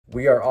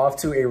We are off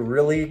to a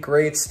really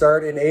great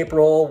start in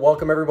April.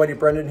 Welcome everybody,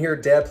 Brendan here,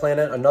 Dad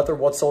Planet, another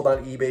What Sold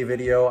on eBay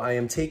video. I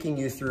am taking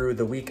you through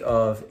the week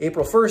of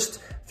April 1st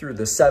through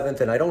the 7th,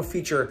 and I don't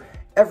feature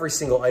every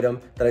single item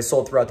that I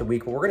sold throughout the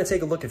week, but we're gonna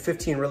take a look at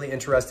 15 really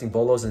interesting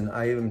bolos, and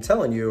I am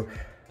telling you,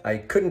 I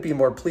couldn't be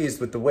more pleased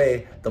with the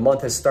way the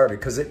month has started,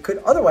 because it could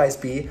otherwise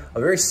be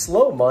a very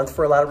slow month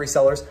for a lot of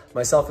resellers,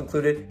 myself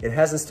included. It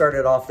hasn't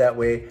started off that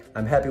way.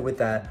 I'm happy with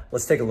that.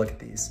 Let's take a look at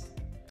these.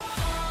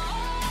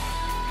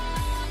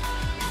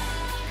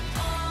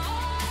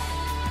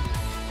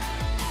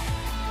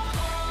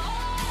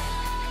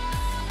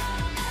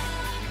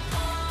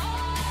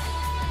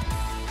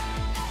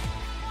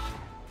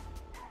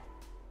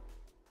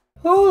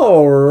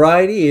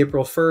 Alrighty,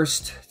 April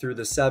 1st through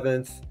the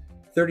 7th,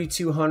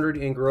 3,200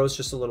 in gross,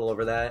 just a little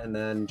over that, and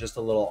then just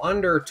a little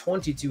under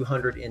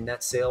 2,200 in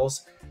net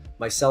sales.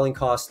 My selling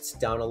costs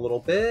down a little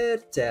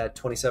bit at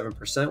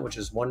 27%, which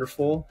is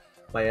wonderful.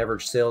 My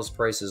average sales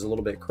price is a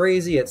little bit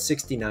crazy at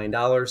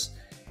 $69.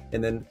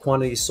 And then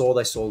quantity sold,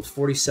 I sold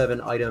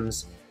 47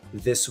 items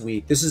this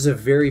week. This is a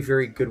very,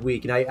 very good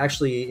week. And I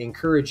actually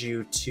encourage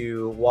you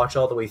to watch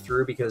all the way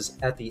through, because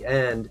at the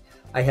end,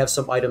 I have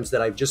some items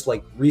that I've just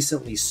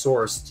recently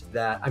sourced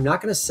that I'm not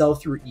going to sell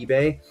through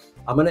eBay.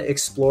 I'm going to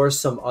explore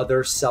some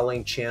other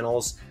selling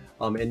channels.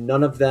 And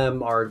none of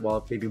them are,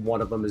 well, maybe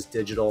one of them is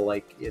digital,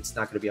 like it's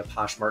not going to be a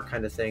Poshmark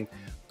kind of thing.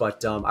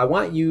 But I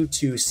want you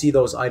to see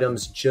those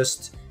items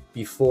just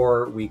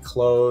before we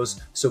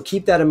close. So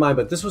keep that in mind.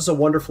 But this was a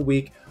wonderful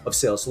week of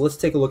sales. So let's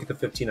take a look at the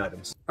 15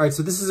 items. All right,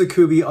 so this is a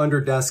Kubi under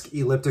desk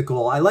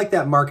elliptical. I like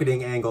that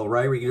marketing angle,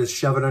 right? Where you can just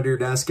shove it under your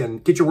desk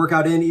and get your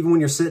workout in even when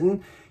you're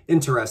sitting.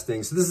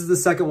 Interesting. So this is the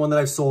second one that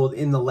I've sold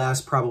in the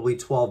last probably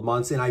 12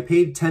 months. And I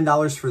paid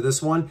 $10 for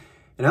this one.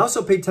 And I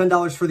also paid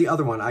 $10 for the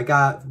other one. I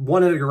got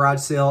one at a garage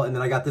sale, and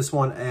then I got this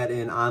one at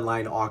an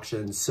online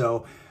auction.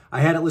 So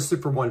I had it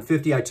listed for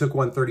 $150. I took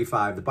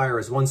 $135. The buyer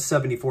is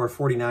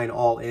 $174.49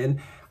 all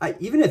in.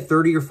 Even at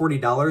 $30 or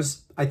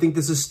 $40, I think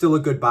this is still a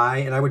good buy.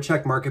 And I would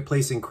check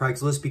Marketplace and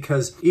Craigslist,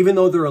 because even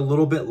though they're a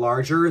little bit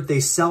larger, they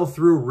sell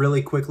through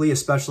really quickly,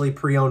 especially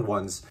pre-owned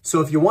ones.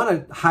 So if you want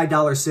a high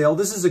dollar sale,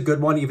 this is a good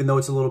one, even though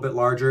it's a little bit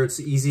larger. It's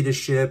easy to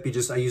ship.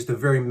 I used a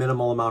very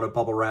minimal amount of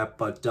bubble wrap,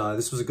 but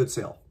this was a good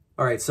sale.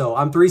 All right, so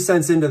I'm 3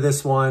 cents into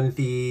this one.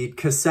 The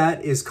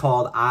cassette is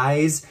called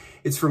Eyes.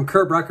 It's from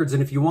Curb Records,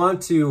 and if you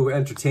want to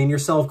entertain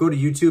yourself, go to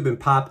YouTube and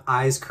pop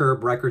Eyes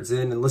Curb Records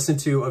in and listen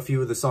to a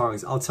few of the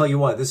songs. I'll tell you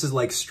what, this is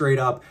like straight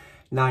up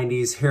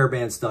 90s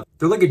hairband stuff.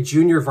 They're like a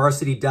junior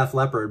varsity Def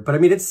Leppard, but I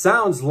mean, it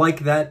sounds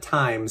like that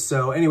time.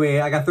 So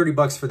anyway, I got 30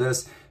 bucks for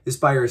this. This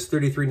buyer is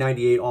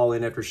 $33.98 all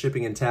in after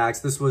shipping and tax.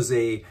 This was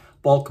a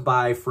bulk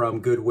buy from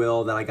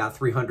Goodwill that I got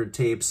 300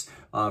 tapes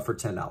for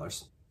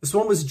 $10. This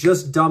one was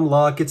just dumb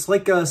luck. It's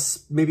like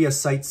maybe a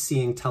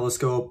sightseeing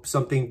telescope,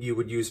 something you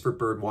would use for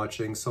bird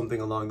watching, something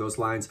along those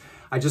lines.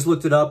 I just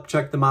looked it up,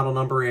 checked the model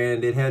number,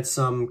 and it had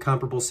some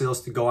comparable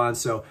sales to go on.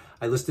 So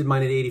I listed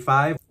mine at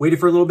 85, waited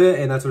for a little bit,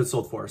 and that's what it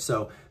sold for.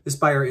 So this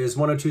buyer is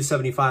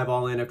 $102.75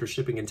 all in after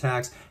shipping and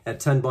tax at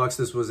 10 bucks.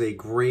 This was a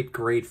great,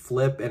 great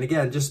flip. And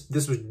again,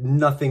 this was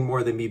nothing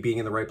more than me being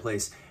in the right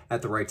place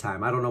at the right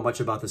time. I don't know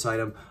much about this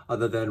item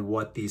other than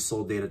what the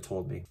sold data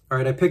told me. All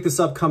right, I picked this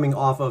up coming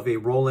off of a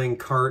rolling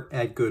cart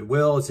at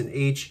Goodwill. It's an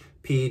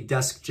HP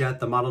desk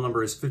jet. The model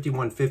number is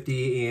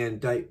 5150,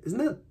 and isn't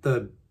that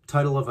the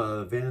title of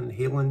a Van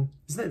Halen?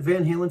 Isn't that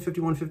Van Halen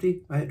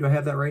 5150? Do I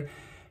have that right?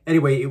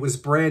 Anyway, it was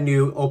brand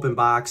new, open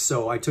box,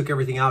 so I took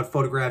everything out,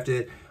 photographed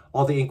it.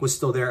 All the ink was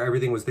still there,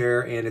 everything was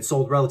there, and it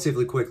sold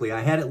relatively quickly.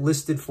 I had it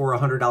listed for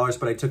 $100,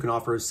 but I took an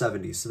offer of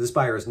 $70. So this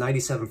buyer is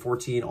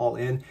 $97.14 all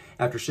in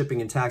after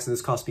shipping and tax, and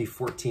this cost me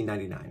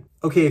 $14.99.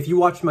 Okay, if you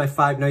watched my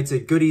 5 Nights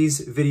at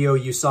Goodies video,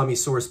 you saw me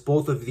source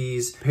both of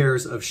these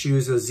pairs of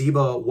shoes, a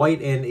Zebra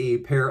white and a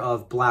pair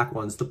of black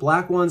ones. The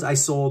black ones I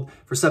sold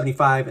for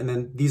 $75, and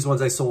then these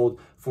ones I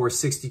sold for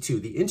 $62.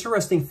 The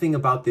interesting thing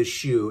about this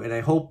shoe, and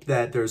I hope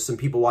that there's some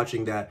people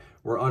watching that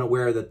were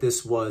unaware that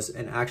this was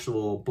an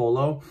actual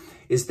bolo,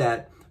 is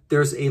that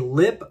there's a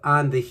lip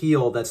on the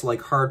heel that's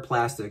like hard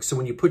plastic. So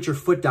when you put your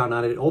foot down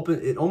on it,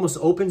 it almost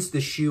opens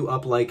the shoe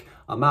up like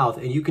a mouth,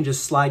 and you can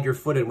just slide your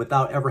foot in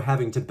without ever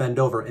having to bend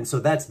over. And so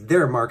that's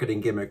their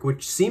marketing gimmick,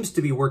 which seems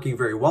to be working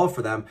very well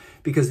for them,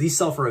 because these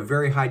sell for a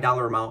very high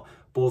dollar amount,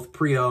 both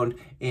pre-owned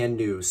and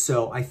new.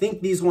 So I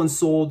think these ones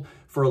sold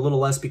for a little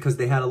less because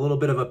they had a little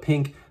bit of a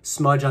pink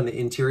smudge on the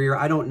interior.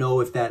 I don't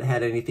know if that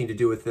had anything to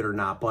do with it or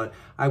not, but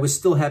I was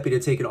still happy to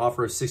take an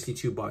offer of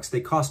 62 bucks.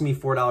 They cost me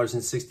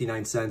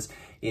 $4.69,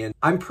 and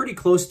I'm pretty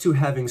close to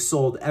having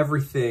sold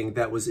everything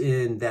that was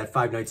in that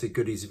 5 Nights at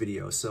Goodies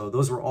video. So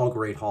those were all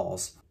great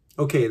hauls.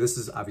 Okay, this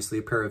is obviously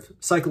a pair of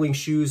cycling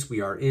shoes. We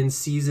are in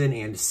season,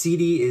 and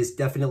CD is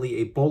definitely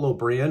a bolo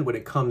brand when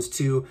it comes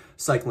to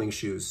cycling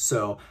shoes.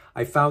 So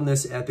I found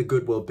this at the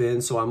Goodwill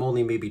bin, so I'm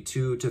only maybe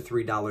 $2 to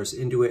 $3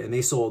 into it, and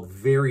they sold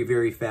very,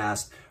 very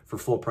fast for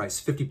full price,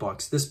 50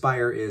 bucks. This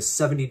buyer is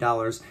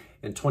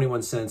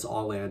 $70.21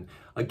 all in.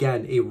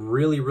 Again, a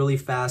really, really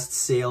fast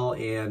sale,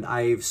 and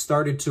I've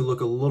started to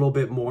look a little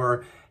bit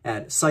more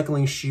at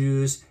cycling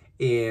shoes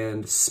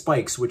and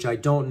spikes, which I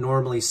don't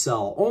normally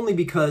sell, only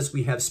because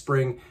we have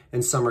spring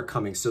and summer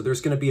coming. So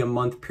there's going to be a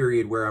month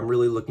period where I'm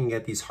really looking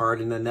at these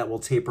hard, and then that will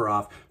taper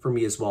off for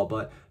me as well.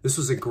 But this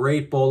was a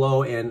great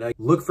bolo, and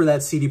look for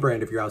that CD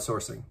brand if you're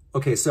outsourcing.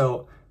 Okay,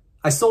 so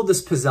I sold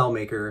this pizzelle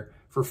maker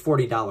for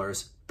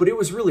 $40, but it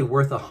was really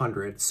worth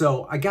 $100.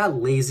 So I got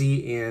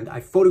lazy and I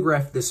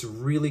photographed this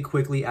really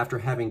quickly after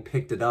having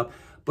picked it up,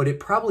 but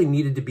it probably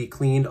needed to be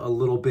cleaned a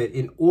little bit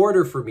in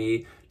order for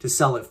me to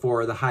sell it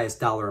for the highest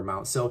dollar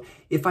amount. So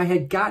if I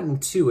had gotten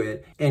to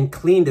it and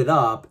cleaned it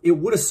up, it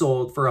would have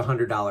sold for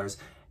 $100.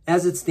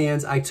 As it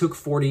stands, I took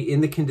 40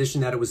 in the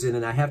condition that it was in,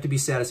 and I have to be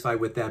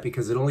satisfied with that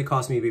because it only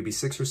cost me maybe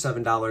 $6 or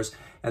 $7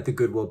 at the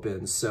Goodwill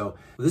bins. So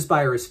this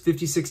buyer is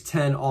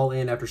 $56.10 all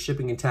in after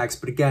shipping and tax,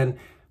 but again,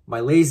 my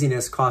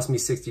laziness cost me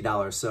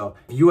 $60. So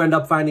if you end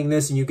up finding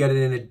this and you get it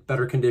in a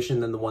better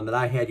condition than the one that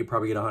I had, you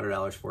probably get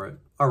 $100 for it.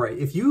 All right,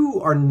 if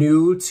you are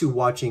new to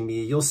watching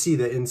me, you'll see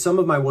that in some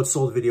of my What's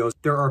Sold videos,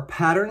 there are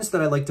patterns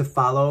that I like to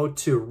follow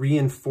to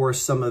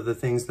reinforce some of the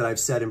things that I've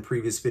said in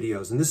previous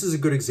videos. And this is a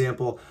good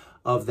example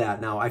of that.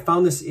 Now, I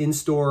found this in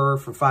store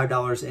for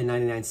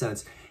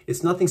 $5.99.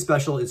 It's nothing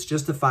special. It's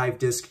just a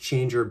 5-disc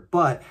changer,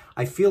 but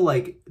I feel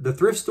like the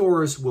thrift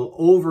stores will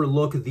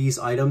overlook these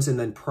items and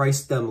then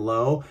price them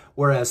low.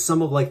 Whereas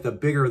some of like the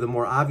bigger, the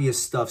more obvious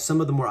stuff,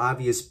 some of the more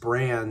obvious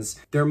brands,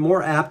 they're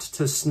more apt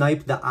to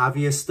snipe the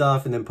obvious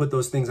stuff and then put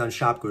those things on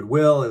Shop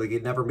Goodwill. Like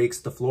it never makes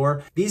the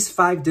floor. These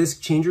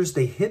 5-disc changers,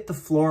 they hit the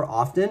floor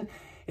often.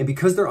 And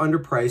because they're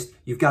underpriced,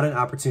 you've got an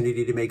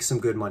opportunity to make some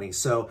good money.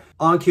 So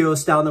Onkyo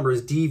style number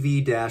is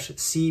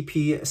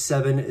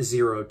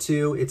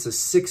DV-CP702. It's a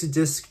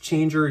 6-disc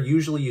changer.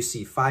 Usually you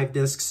see 5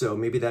 discs, so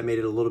maybe that made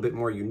it a little bit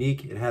more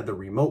unique. It had the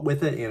remote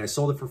with it, and I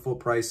sold it for full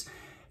price.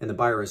 And the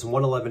buyer is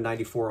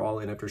 $111.94 all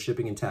in after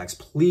shipping and tax.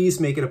 Please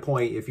make it a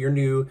point, if you're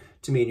new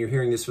to me and you're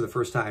hearing this for the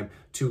first time,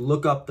 to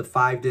look up the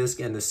 5-disc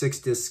and the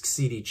 6-disc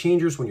CD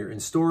changers when you're in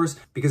stores,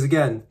 because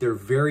again, they're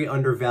very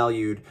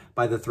undervalued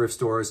by the thrift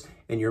stores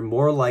and you're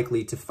more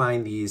likely to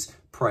find these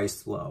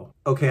priced low.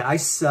 Okay, I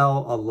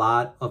sell a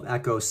lot of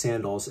Echo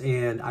sandals,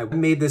 and I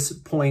made this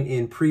point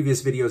in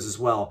previous videos as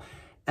well.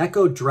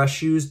 Echo dress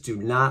shoes do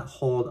not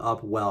hold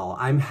up well.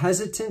 I'm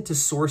hesitant to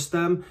source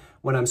them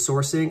when I'm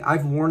sourcing.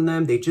 I've worn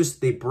them, they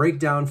break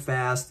down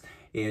fast,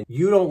 and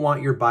you don't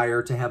want your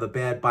buyer to have a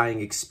bad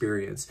buying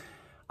experience.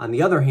 On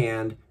the other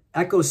hand,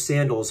 Echo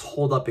sandals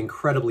hold up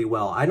incredibly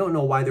well. I don't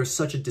know why there's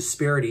such a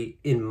disparity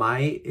in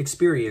my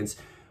experience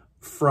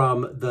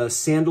from the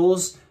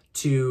sandals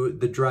to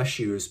the dress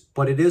shoes,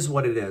 but it is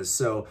what it is.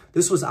 So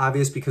this was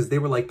obvious because they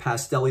were like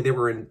pastel-y, they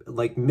were in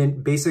like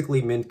mint,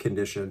 basically mint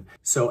condition.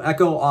 So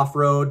Echo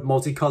off-road,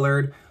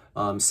 multicolored,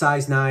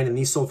 size 9, and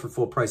these sold for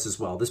full price as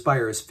well. This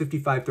buyer is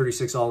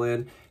 $55.36 all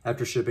in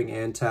after shipping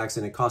and tax,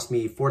 and it cost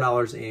me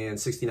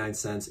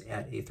 $4.69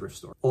 at a thrift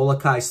store.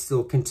 Olakai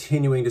still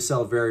continuing to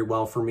sell very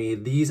well for me.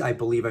 These, I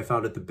believe I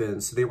found at the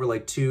bins. So they were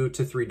like $2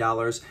 to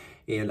 $3,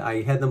 and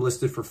I had them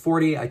listed for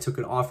 $40. I took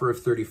an offer of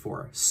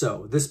 $34.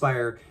 So this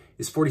buyer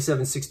is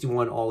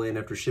 $47.61 all in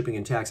after shipping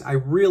and tax. I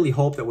really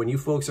hope that when you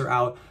folks are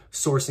out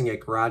sourcing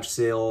at garage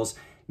sales,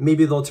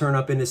 maybe they'll turn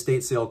up in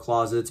estate sale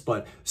closets,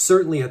 but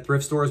certainly at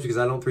thrift stores, because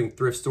I don't think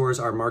thrift stores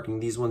are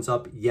marking these ones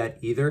up yet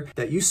either,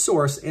 that you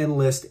source and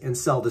list and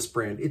sell this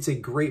brand. It's a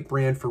great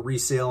brand for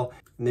resale,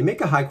 and they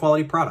make a high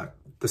quality product.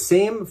 The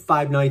same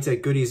 5 nights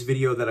at Goodies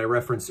video that I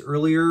referenced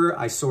earlier,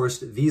 I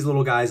sourced these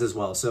little guys as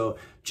well. So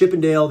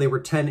Chippendale, they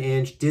were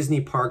 10-inch, Disney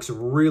Parks,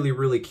 really,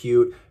 really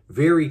cute,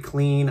 very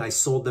clean. I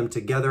sold them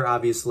together,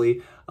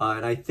 obviously.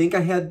 And I think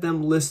I had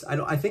them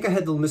I think I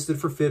had them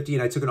listed for 50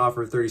 and I took an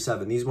offer of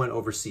 37. These went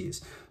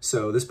overseas.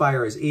 So this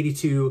buyer is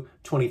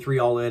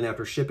 $82.23 all in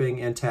after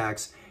shipping and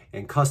tax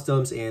and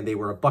customs, and they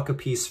were $1 a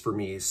piece for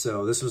me.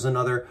 So this was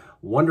another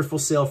wonderful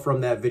sale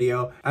from that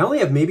video. I only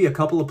have maybe a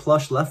couple of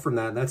plush left from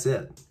that, and that's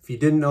it. If you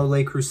didn't know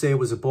Le Creuset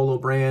was a bolo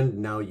brand,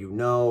 now you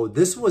know.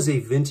 This was a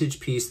vintage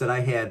piece that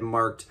I had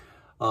marked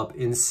up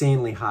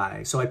insanely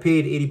high. So I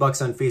paid 80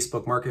 bucks on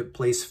Facebook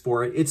Marketplace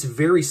for it. It's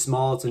very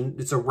small.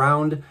 It's a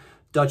round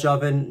Dutch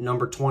oven,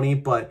 number 20,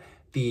 but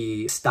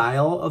the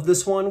style of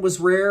this one was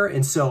rare.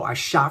 And so I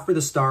shot for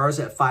the stars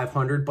at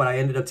 500, but I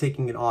ended up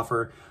taking an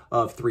offer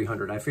of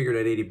 300. I figured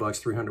at 80 bucks,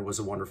 300 was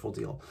a wonderful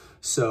deal.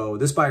 So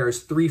this buyer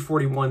is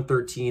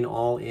 $341.13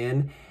 all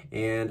in,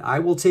 and I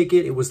will take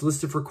it. It was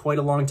listed for quite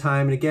a long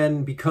time. And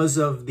again, because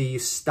of the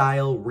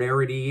style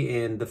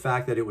rarity and the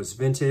fact that it was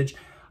vintage,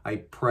 I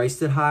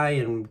priced it high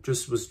and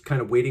just was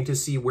kind of waiting to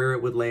see where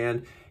it would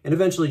land, and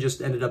eventually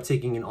just ended up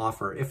taking an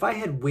offer. If I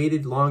had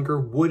waited longer,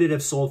 would it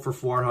have sold for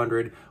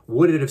 400?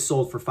 Would it have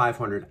sold for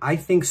 500? I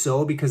think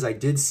so, because I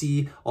did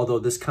see, although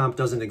this comp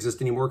doesn't exist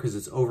anymore because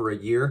it's over a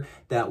year,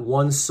 that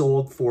one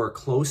sold for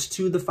close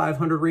to the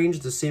 500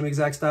 range, the same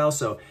exact style.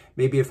 So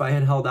Maybe if I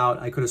had held out,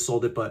 I could have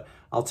sold it, but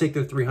I'll take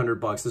the 300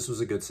 bucks. This was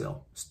a good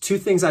sale. So 2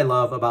 things I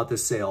love about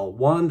this sale.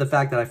 1, the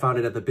fact that I found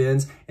it at the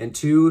bins, and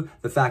 2,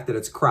 the fact that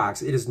it's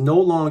Crocs. It is no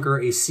longer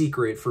a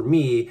secret for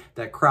me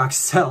that Crocs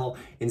sell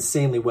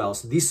insanely well.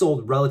 So these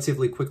sold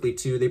relatively quickly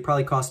too. They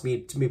probably cost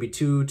me maybe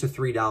 $2 to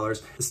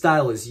 $3. The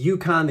style is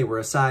Yukon. They were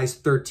a size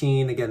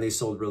 13. Again, they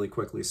sold really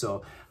quickly.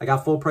 So I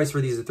got full price for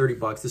these at 30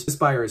 bucks. This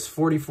buyer is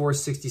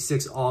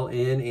 $44.66 all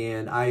in,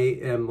 and I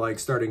am like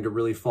starting to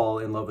really fall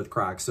in love with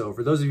Crocs. So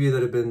for those of you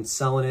that have been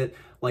selling it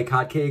like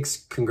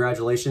hotcakes,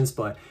 congratulations,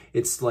 but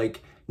it's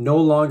like no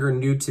longer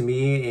new to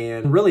me,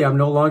 and really I'm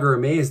no longer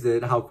amazed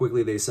at how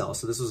quickly they sell.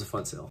 So this was a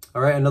fun sale.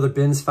 All right, another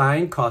bins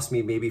find, cost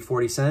me maybe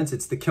 40 cents.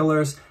 It's the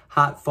Killers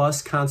Hot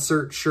Fuss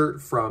concert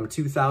shirt from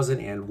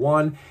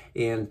 2001,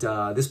 and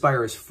this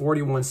buyer is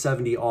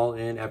 $41.70 all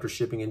in after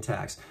shipping and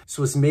tax.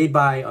 So it's made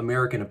by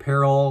American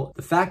Apparel.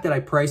 The fact that I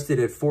priced it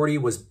at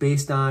 $40 was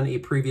based on a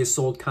previous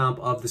sold comp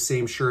of the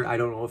same shirt. I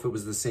don't know if it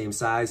was the same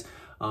size.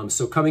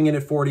 So coming in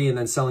at $40 and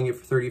then selling it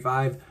for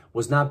 $35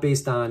 was not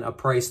based on a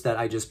price that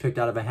I just picked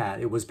out of a hat.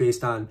 It was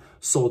based on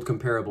sold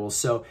comparables.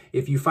 So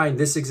if you find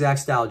this exact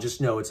style, just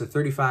know it's a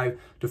 $35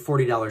 to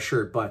 $40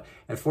 shirt, but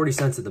at 40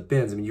 cents at the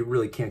bins, I mean, you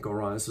really can't go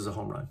wrong. This was a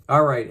home run.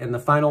 All right, and the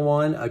final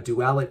one, a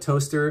Dualit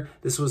toaster.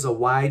 This was a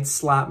wide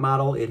slot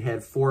model. It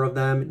had 4 of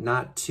them,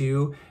 not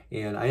 2,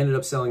 and I ended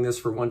up selling this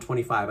for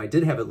 $125. I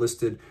did have it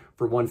listed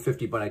for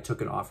 $150, but I took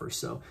an offer.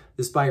 So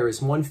this buyer is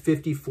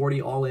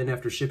 $150.40 all in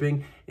after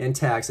shipping and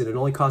tax, and it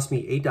only cost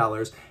me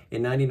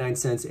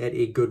 $8.99 at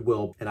a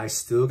Goodwill. And I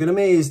still get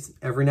amazed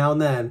every now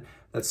and then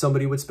that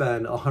somebody would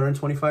spend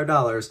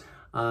 $125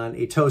 on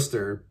a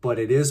toaster, but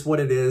it is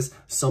what it is.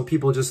 Some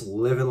people just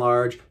live in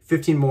large.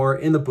 15 more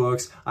in the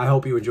books. I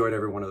hope you enjoyed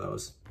every one of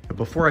those.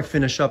 Before I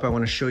finish up, I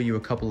want to show you a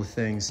couple of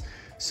things.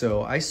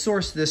 So I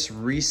sourced this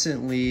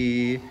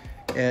recently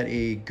at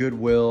a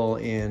Goodwill,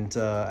 and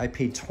I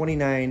paid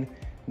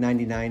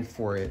 $29.99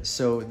 for it.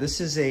 So this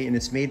is and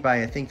it's made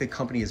by, I think the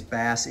company is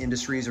Bass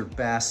Industries, or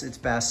it's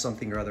Bass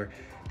something or other.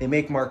 They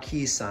make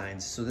marquee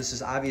signs. So this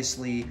is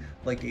obviously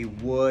like a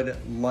wood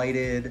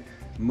lighted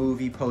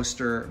movie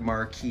poster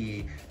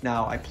marquee.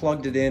 Now I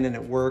plugged it in and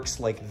it works.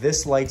 Like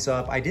this lights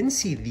up. I didn't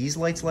see these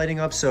lights lighting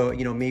up, so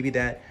you know, maybe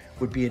that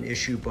would be an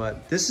issue,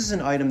 but this is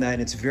an item that,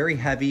 and it's very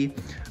heavy,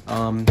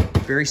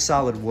 very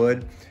solid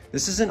wood.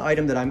 This is an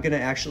item that I'm gonna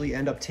actually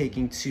end up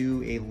taking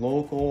to a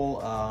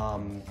local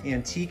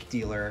antique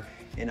dealer,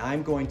 and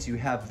I'm going to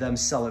have them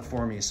sell it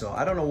for me. So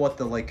I don't know what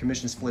the like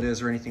commission split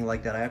is or anything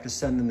like that. I have to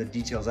send them the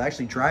details. I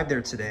actually drive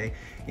there today,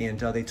 and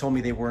they told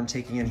me they weren't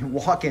taking any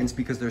walk-ins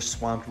because they're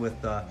swamped with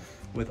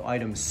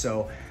items.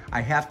 So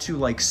I have to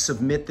like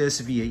submit this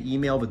via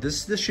email, but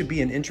this should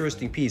be an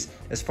interesting piece.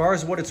 As far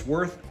as what it's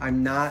worth,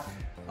 I'm not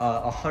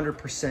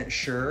 100%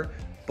 sure,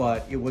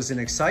 but it was an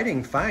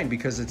exciting find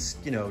because it's,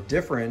 you know,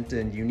 different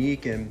and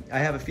unique, and I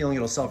have a feeling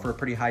it'll sell for a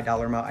pretty high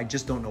dollar amount. I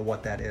just don't know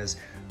what that is.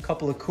 A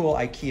couple of cool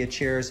IKEA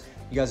chairs.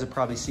 You guys will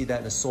probably see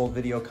that in a sold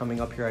video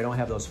coming up here. I don't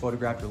have those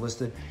photographed or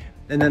listed.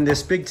 And then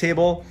this big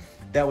table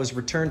that was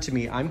returned to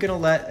me, I'm gonna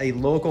let a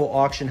local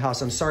auction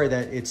house, I'm sorry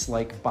that it's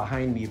like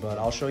behind me, but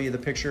I'll show you the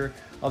picture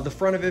of the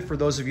front of it for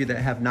those of you that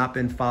have not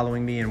been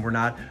following me and were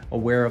not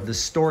aware of the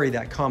story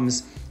that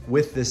comes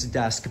with this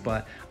desk.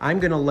 But I'm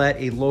gonna let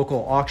a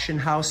local auction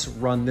house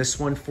run this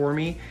one for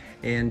me,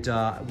 and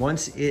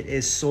once it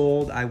is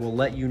sold, I will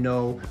let you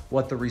know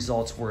what the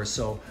results were.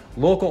 So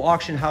local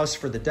auction house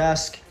for the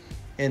desk,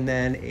 and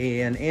then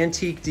an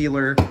antique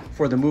dealer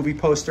for the movie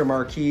poster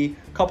marquee.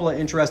 A couple of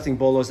interesting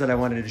bolos that I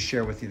wanted to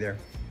share with you there.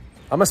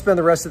 I'm gonna spend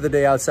the rest of the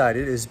day outside.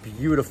 It is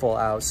beautiful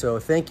out. So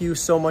thank you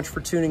so much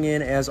for tuning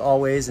in as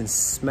always, and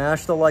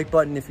smash the like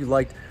button if you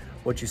liked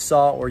what you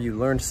saw or you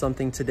learned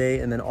something today.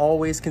 And then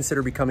always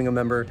consider becoming a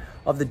member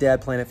of the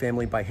Dad Planet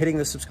family by hitting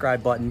the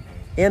subscribe button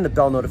and the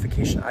bell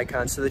notification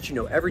icon so that you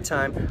know every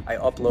time I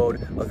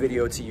upload a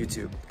video to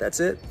YouTube. That's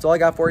it. That's all I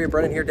got for you.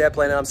 Brennan here, Dad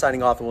Planet. I'm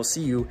signing off, and we'll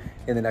see you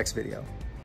in the next video.